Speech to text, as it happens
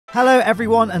Hello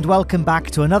everyone and welcome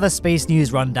back to another Space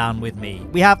News Rundown with me.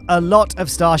 We have a lot of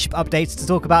Starship updates to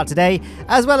talk about today,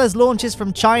 as well as launches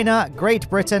from China, Great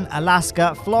Britain,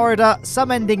 Alaska, Florida, some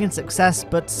ending in success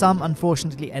but some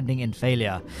unfortunately ending in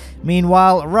failure.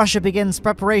 Meanwhile, Russia begins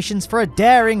preparations for a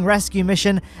daring rescue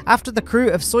mission after the crew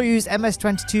of Soyuz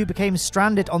MS-22 became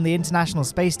stranded on the International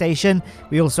Space Station.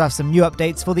 We also have some new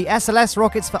updates for the SLS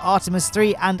rockets for Artemis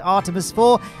III and Artemis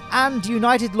IV, and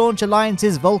United Launch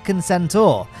Alliance's Vulcan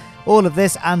Centaur. All of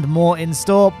this and more in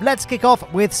store. Let's kick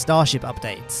off with Starship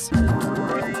updates.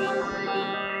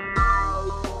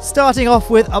 Starting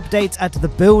off with updates at the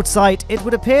build site, it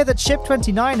would appear that Ship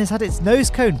 29 has had its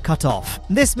nose cone cut off.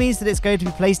 This means that it's going to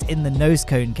be placed in the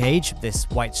Nosecone cage, this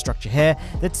white structure here,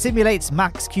 that simulates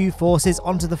max Q forces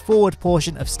onto the forward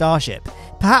portion of Starship.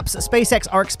 Perhaps SpaceX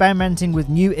are experimenting with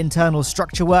new internal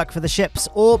structure work for the ships,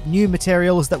 or new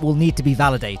materials that will need to be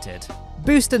validated.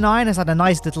 Booster 9 has had a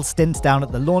nice little stint down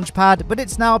at the launch pad, but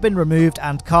it's now been removed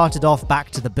and carted off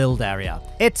back to the build area.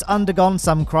 It's undergone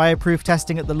some cryoproof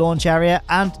testing at the launch area,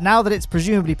 and now that it's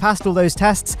presumably passed all those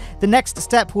tests, the next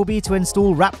step will be to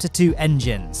install Raptor 2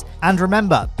 engines. And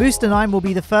remember, Booster 9 will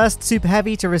be the first Super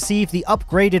Heavy to receive the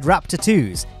upgraded Raptor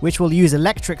 2s, which will use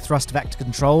electric thrust vector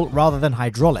control rather than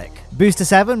hydraulic. Booster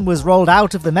 7 was rolled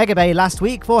out of the Mega Bay last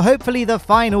week for hopefully the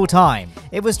final time.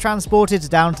 It was transported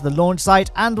down to the launch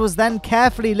site and was then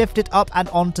carefully lifted up and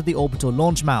onto the orbital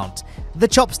launch mount. The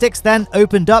chopsticks then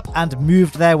opened up and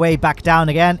moved their way back down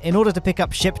again in order to pick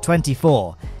up Ship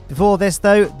 24. Before this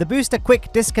though, the booster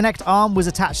quick disconnect arm was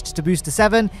attached to Booster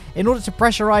 7 in order to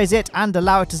pressurize it and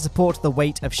allow it to support the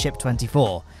weight of Ship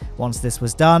 24. Once this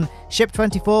was done, Ship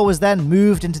 24 was then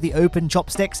moved into the open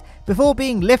chopsticks before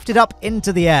being lifted up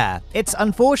into the air. It's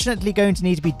unfortunately going to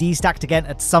need to be destacked again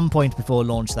at some point before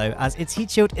launch though, as its heat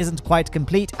shield isn't quite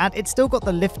complete and it's still got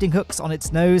the lifting hooks on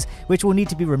its nose, which will need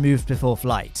to be removed before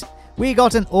flight. We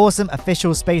got an awesome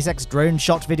official SpaceX drone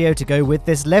shot video to go with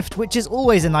this lift, which is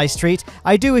always a nice treat.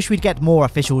 I do wish we'd get more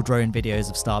official drone videos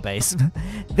of Starbase.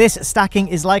 This stacking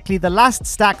is likely the last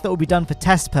stack that will be done for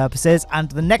test purposes,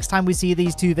 and the next time we see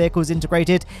these two vehicles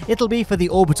integrated, it'll be for the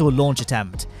orbital launch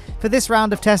attempt. For this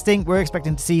round of testing, we're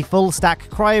expecting to see full stack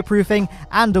cryoproofing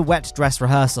and a wet dress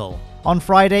rehearsal. On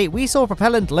Friday, we saw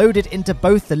propellant loaded into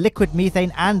both the liquid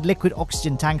methane and liquid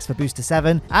oxygen tanks for Booster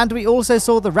 7, and we also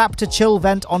saw the Raptor chill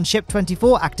vent on Ship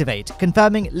 24 activate,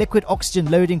 confirming liquid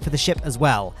oxygen loading for the ship as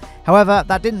well. However,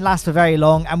 that didn't last for very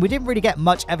long, and we didn't really get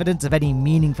much evidence of any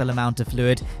meaningful amount of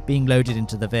fluid being loaded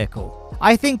into the vehicle.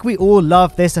 I think we all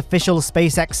love this official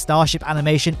SpaceX Starship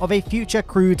animation of a future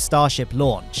crewed Starship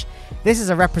launch. This is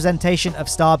a representation of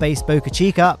Starbase Boca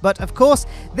Chica, but of course,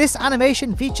 this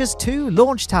animation features 2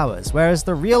 launch towers, whereas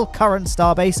the real current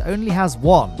Starbase only has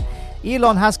 1.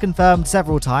 Elon has confirmed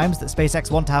several times that SpaceX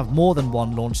want to have more than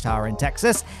 1 launch tower in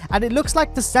Texas, and it looks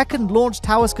like the second launch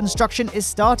tower's construction is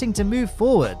starting to move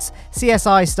forwards.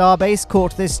 CSI Starbase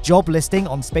caught this job listing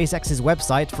on SpaceX's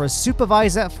website for a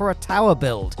supervisor for a tower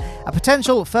build, a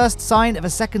potential first sign of a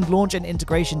second launch and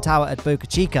integration tower at Boca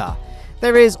Chica.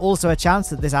 There is also a chance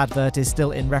that this advert is still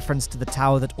in reference to the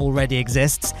tower that already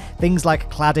exists. Things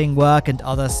like cladding work and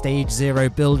other Stage 0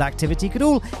 build activity could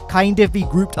all kind of be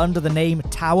grouped under the name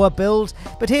Tower Build,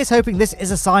 but here's hoping this is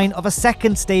a sign of a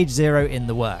second Stage 0 in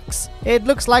the works. It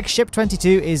looks like Ship 22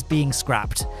 is being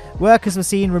scrapped. Workers were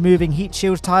seen removing heat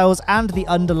shield tiles and the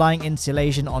underlying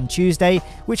insulation on Tuesday,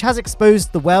 which has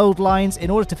exposed the weld lines in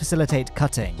order to facilitate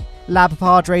cutting. Lab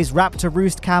Padre's Raptor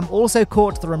roost cam also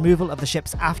caught the removal of the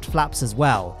ship's aft flaps as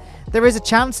well. There is a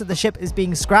chance that the ship is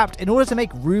being scrapped in order to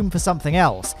make room for something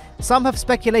else. Some have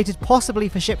speculated possibly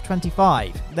for Ship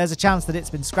 25. There's a chance that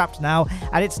it's been scrapped now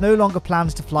and it's no longer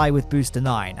planned to fly with Booster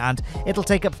 9, and it'll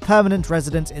take up permanent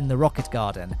residence in the rocket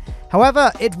garden.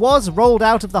 However, it was rolled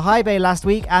out of the high bay last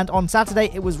week, and on Saturday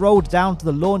it was rolled down to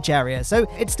the launch area, so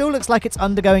it still looks like it's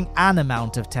undergoing an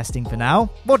amount of testing for now.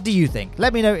 What do you think?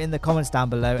 Let me know in the comments down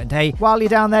below, and hey, while you're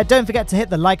down there, don't forget to hit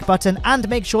the like button and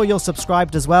make sure you're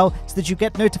subscribed as well so that you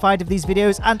get notified of these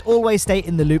videos and always stay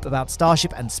in the loop about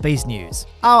Starship and space news.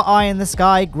 Our eye in the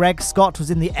sky, Greg Scott,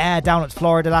 was in the air down at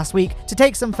Florida last week to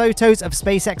take some photos of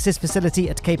SpaceX's facility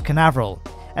at Cape Canaveral.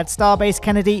 At Starbase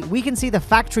Kennedy, we can see the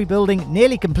factory building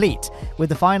nearly complete, with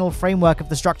the final framework of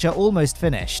the structure almost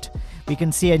finished. We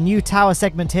can see a new tower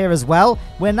segment here as well.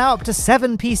 We're now up to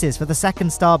 7 pieces for the second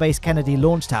Starbase Kennedy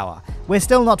launch tower. We're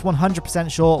still not 100%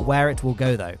 sure where it will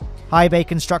go though. High bay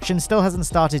construction still hasn't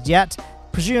started yet.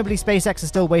 Presumably SpaceX is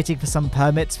still waiting for some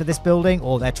permits for this building,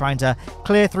 or they're trying to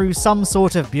clear through some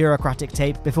sort of bureaucratic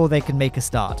tape before they can make a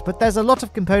start. But there's a lot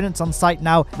of components on site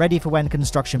now ready for when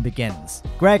construction begins.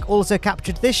 Greg also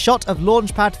captured this shot of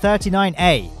Launch Pad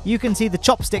 39A. You can see the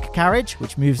chopstick carriage,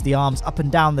 which moves the arms up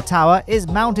and down the tower, is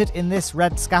mounted in this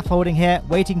red scaffolding here,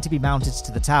 waiting to be mounted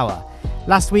to the tower.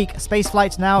 Last week,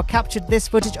 Spaceflight Now captured this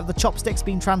footage of the chopsticks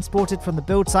being transported from the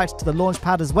build site to the launch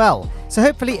pad as well, so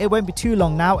hopefully it won't be too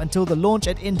long now until the launch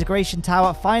and integration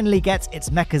tower finally gets its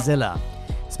Mechazilla.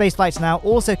 Spaceflight Now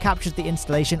also captured the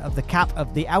installation of the cap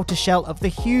of the outer shell of the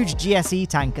huge GSE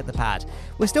tank at the pad.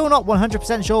 We're still not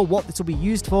 100% sure what this will be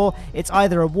used for. It's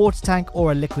either a water tank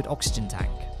or a liquid oxygen tank.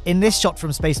 In this shot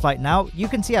from Spaceflight Now, you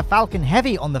can see a Falcon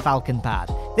Heavy on the Falcon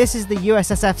pad. This is the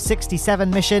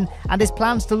USSF-67 mission and is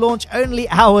planned to launch only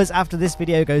hours after this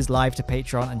video goes live to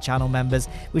Patreon and channel members,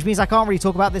 which means I can't really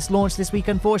talk about this launch this week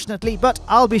unfortunately, but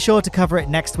I'll be sure to cover it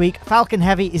next week. Falcon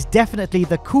Heavy is definitely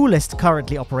the coolest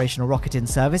currently operational rocket in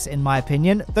service in my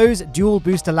opinion. Those dual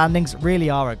booster landings really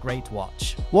are a great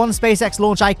watch. One SpaceX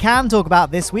launch I can talk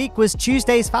about this week was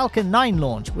Tuesday's Falcon 9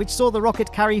 launch, which saw the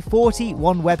rocket carry 40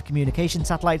 OneWeb communication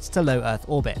satellites to low Earth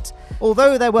orbit.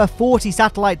 Although there were 40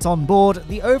 satellites on board,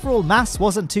 the overall mass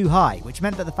wasn't too high, which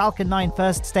meant that the Falcon 9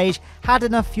 first stage had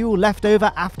enough fuel left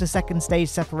over after second stage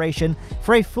separation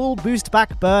for a full boost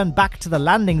back burn back to the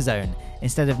landing zone,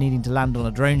 instead of needing to land on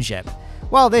a drone ship.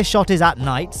 While this shot is at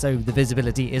night, so the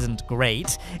visibility isn't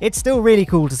great, it's still really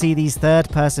cool to see these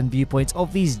third-person viewpoints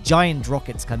of these giant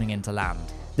rockets coming into land.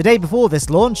 The day before this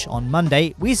launch, on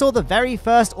Monday, we saw the very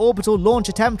first orbital launch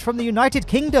attempt from the United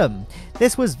Kingdom.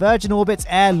 This was Virgin Orbit's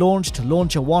air-launched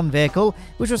Launcher 1 vehicle,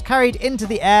 which was carried into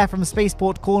the air from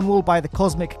Spaceport Cornwall by the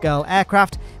Cosmic Girl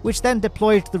aircraft, which then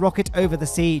deployed the rocket over the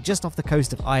sea just off the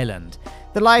coast of Ireland.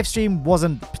 The livestream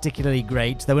wasn't particularly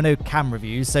great, there were no camera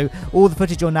views, so all the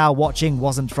footage you're now watching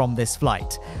wasn't from this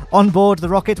flight. On board the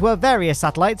rocket were various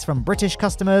satellites from British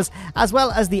customers, as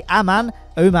well as the Aman,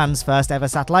 Oman's first ever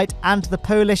satellite, and the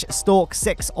Polish Stork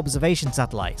 6 observation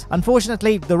satellite.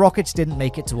 Unfortunately, the rockets didn't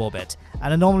make it to orbit.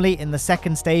 An anomaly in the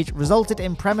second stage resulted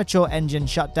in premature engine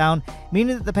shutdown,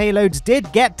 meaning that the payloads did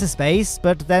get to space,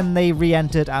 but then they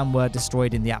re-entered and were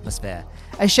destroyed in the atmosphere.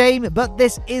 A shame, but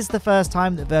this is the first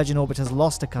time that Virgin Orbit has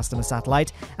lost a customer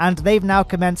satellite, and they've now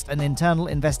commenced an internal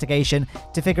investigation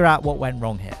to figure out what went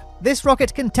wrong here. This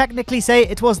rocket can technically say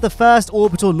it was the first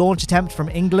orbital launch attempt from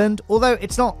England, although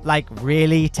it's not like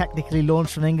really technically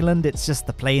launched from England, it's just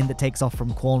the plane that takes off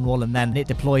from Cornwall and then it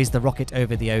deploys the rocket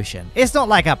over the ocean. It's not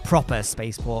like a proper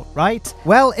spaceport, right?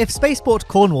 Well, if Spaceport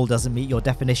Cornwall doesn't meet your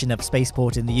definition of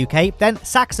spaceport in the UK, then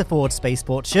Saxiford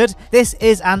Spaceport should. This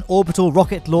is an orbital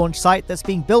rocket launch site that's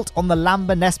being built on the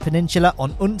Lamberness Peninsula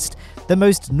on Unst, the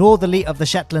most northerly of the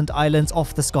Shetland Islands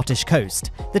off the Scottish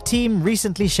coast. The team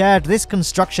recently shared this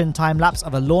construction time-lapse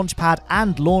of a launch pad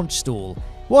and launch stool.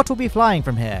 What will be flying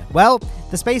from here? Well,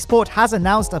 the spaceport has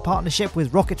announced a partnership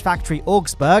with Rocket Factory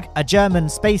Augsburg, a German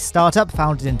space startup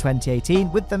founded in 2018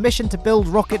 with the mission to build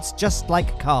rockets just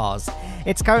like cars.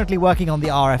 It's currently working on the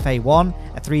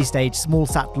RFA-1, a three-stage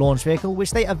small-sat launch vehicle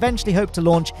which they eventually hope to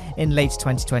launch in late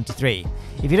 2023.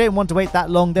 If you don't want to wait that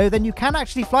long though, then you can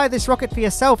actually fly this rocket for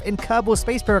yourself in Kerbal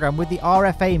Space Program with the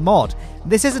RFA mod.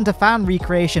 This isn't a fan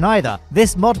recreation either.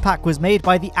 This mod pack was made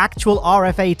by the actual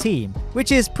RFA team,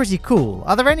 which is pretty cool.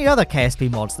 Are there any other KSP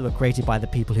mods that were created by the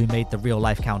people who made the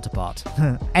real-life counterpart?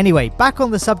 Anyway, back on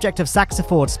the subject of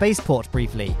Saxiford Spaceport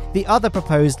briefly. The other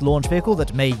proposed launch vehicle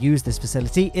that may use this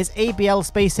facility is ABL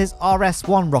Space's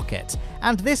RS-1 rocket,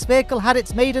 and this vehicle had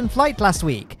its maiden flight last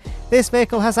week. This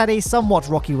vehicle has had a somewhat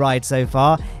rocky ride so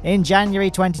far. In January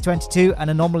 2022, an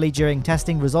anomaly during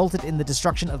testing resulted in the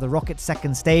destruction of the rocket's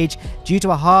second stage due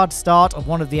to a hard start of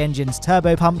one of the engine's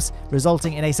turbo pumps,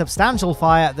 resulting in a substantial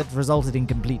fire that resulted in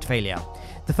complete failure.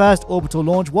 The first orbital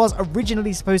launch was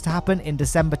originally supposed to happen in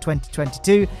December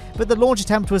 2022, but the launch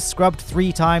attempt was scrubbed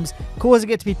 3 times, causing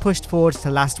it to be pushed forward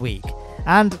to last week.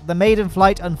 And the maiden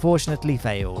flight unfortunately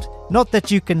failed. Not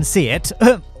that you can see it.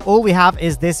 All we have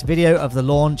is this video of the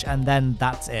launch and then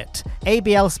that's it.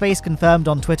 ABL Space confirmed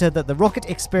on Twitter that the rocket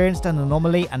experienced an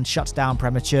anomaly and shut down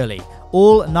prematurely.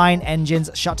 All 9 engines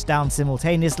shut down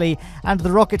simultaneously and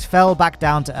the rocket fell back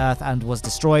down to Earth and was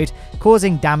destroyed,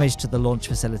 causing damage to the launch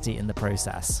facility in the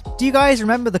process. Do you guys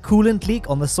remember the coolant leak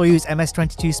on the Soyuz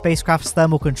MS-22 spacecraft's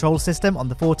thermal control system on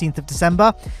the 14th of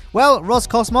December? Well,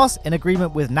 Roscosmos, in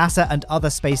agreement with NASA and other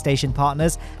space station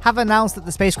partners, have announced that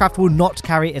the spacecraft will not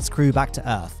carry its crew back to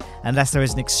Earth. unless there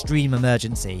is an extreme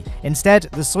emergency. Instead,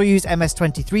 the Soyuz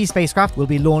MS-23 spacecraft will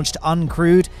be launched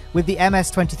uncrewed, with the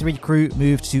MS-23 crew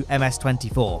moved to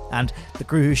MS-24, and the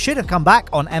crew who should have come back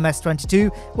on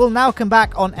MS-22 will now come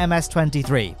back on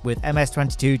MS-23, with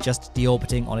MS-22 just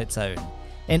deorbiting on its own.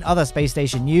 In other space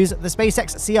station news, the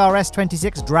SpaceX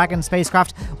CRS-26 Dragon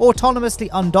spacecraft autonomously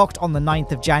undocked on the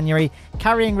 9th of January,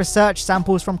 carrying research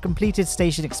samples from completed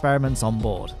station experiments on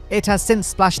board. It has since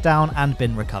splashed down and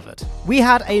been recovered. We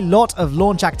had a lot of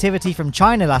launch activity from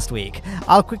China last week.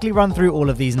 I'll quickly run through all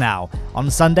of these now. On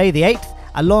Sunday the 8th,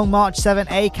 a Long March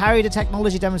 7A carried a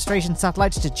technology demonstration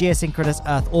satellite to geosynchronous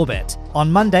Earth orbit. On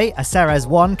Monday, a Ceres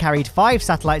 1 carried 5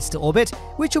 satellites to orbit,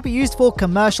 which will be used for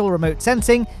commercial remote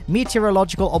sensing,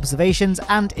 meteorological observations,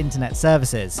 and internet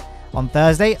services. On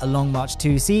Thursday, a Long March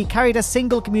 2C carried a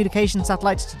single communication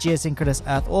satellite to geosynchronous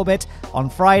Earth orbit. On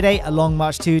Friday, a Long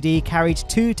March 2D carried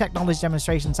 2 technology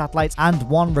demonstration satellites and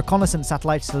 1 reconnaissance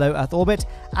satellite to low Earth orbit.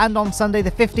 And on Sunday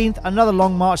the 15th, another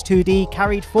Long March 2D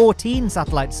carried 14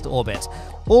 satellites to orbit,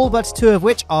 all but 2 of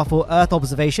which are for Earth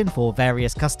observation for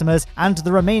various customers, and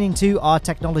the remaining 2 are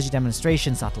technology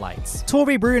demonstration satellites.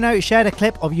 Tory Bruno shared a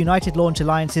clip of United Launch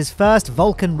Alliance's first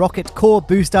Vulcan rocket core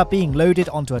booster being loaded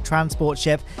onto a transport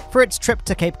ship for its trip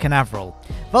to Cape Canaveral.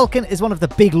 Vulcan is one of the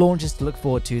big launches to look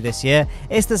forward to this year.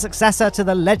 It's the successor to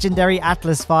the legendary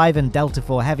Atlas V and Delta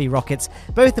IV Heavy rockets,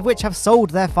 both of which have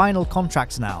sold their final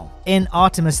contracts now. In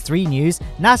Artemis III news,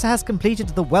 NASA has completed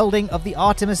the welding of the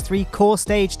Artemis III core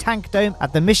stage tank dome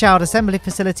at the Michoud Assembly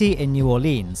Facility in New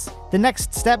Orleans. The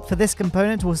next step for this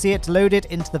component will see it loaded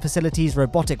into the facility's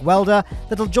robotic welder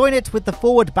that'll join it with the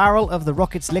forward barrel of the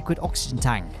rocket's liquid oxygen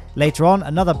tank. Later on,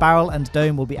 another barrel and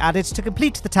dome will be added to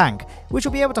complete the tank, which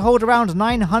will be able to hold around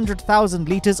 900,000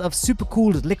 litres of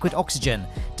supercooled liquid oxygen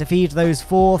to feed those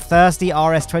 4 thirsty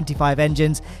RS-25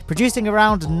 engines, producing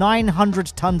around 900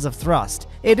 tons of thrust.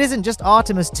 It isn't just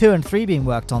Artemis 2 and 3 being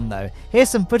worked on though. Here's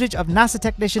some footage of NASA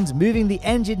technicians moving the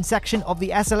engine section of the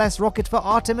SLS rocket for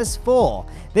Artemis 4.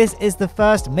 This is the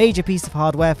first major piece of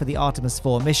hardware for the Artemis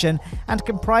 4 mission and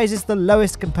comprises the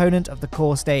lowest component of the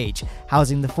core stage,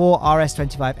 housing the 4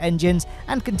 RS-25 engines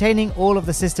and containing all of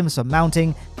the systems for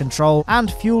mounting, control,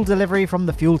 and fuel delivery from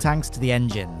the fuel tanks to the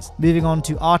engines. Moving on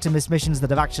to Artemis missions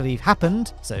that have actually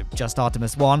happened, so just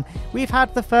Artemis 1, we've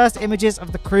had the first images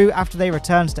of the crew after they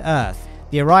returned to Earth.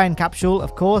 The Orion capsule,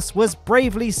 of course, was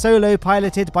bravely solo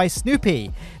piloted by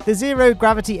Snoopy, the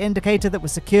zero-gravity indicator that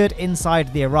was secured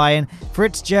inside the Orion for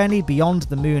its journey beyond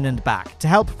the moon and back, to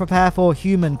help prepare for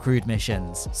human crewed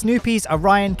missions. Snoopy's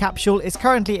Orion capsule is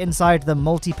currently inside the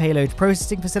multi-payload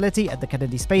processing facility at the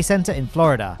Kennedy Space Center in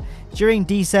Florida. During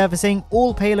desurfacing,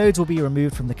 all payloads will be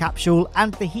removed from the capsule,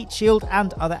 and the heat shield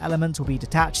and other elements will be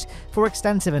detached for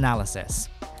extensive analysis.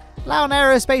 Lowne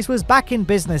Aerospace was back in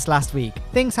business last week.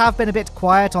 Things have been a bit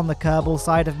quiet on the Kerbal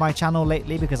side of my channel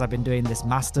lately because I've been doing this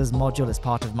Masters module as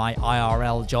part of my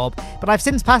IRL job, but I've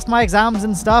since passed my exams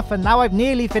and stuff, and now I've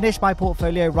nearly finished my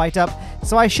portfolio write-up,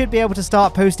 so I should be able to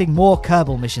start posting more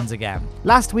Kerbal missions again.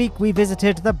 Last week we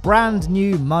visited the brand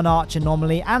new Monarch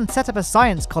anomaly and set up a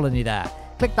science colony there.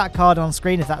 Click that card on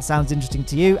screen if that sounds interesting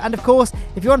to you. And of course,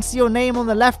 if you want to see your name on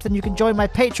the left, then you can join my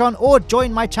Patreon or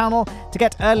join my channel to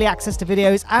get early access to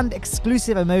videos and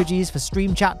exclusive emojis for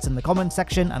stream chats in the comments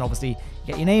section, and obviously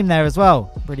get your name there as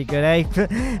well. Pretty good,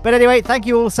 eh? But anyway, thank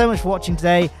you all so much for watching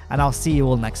today, and I'll see you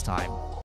all next time.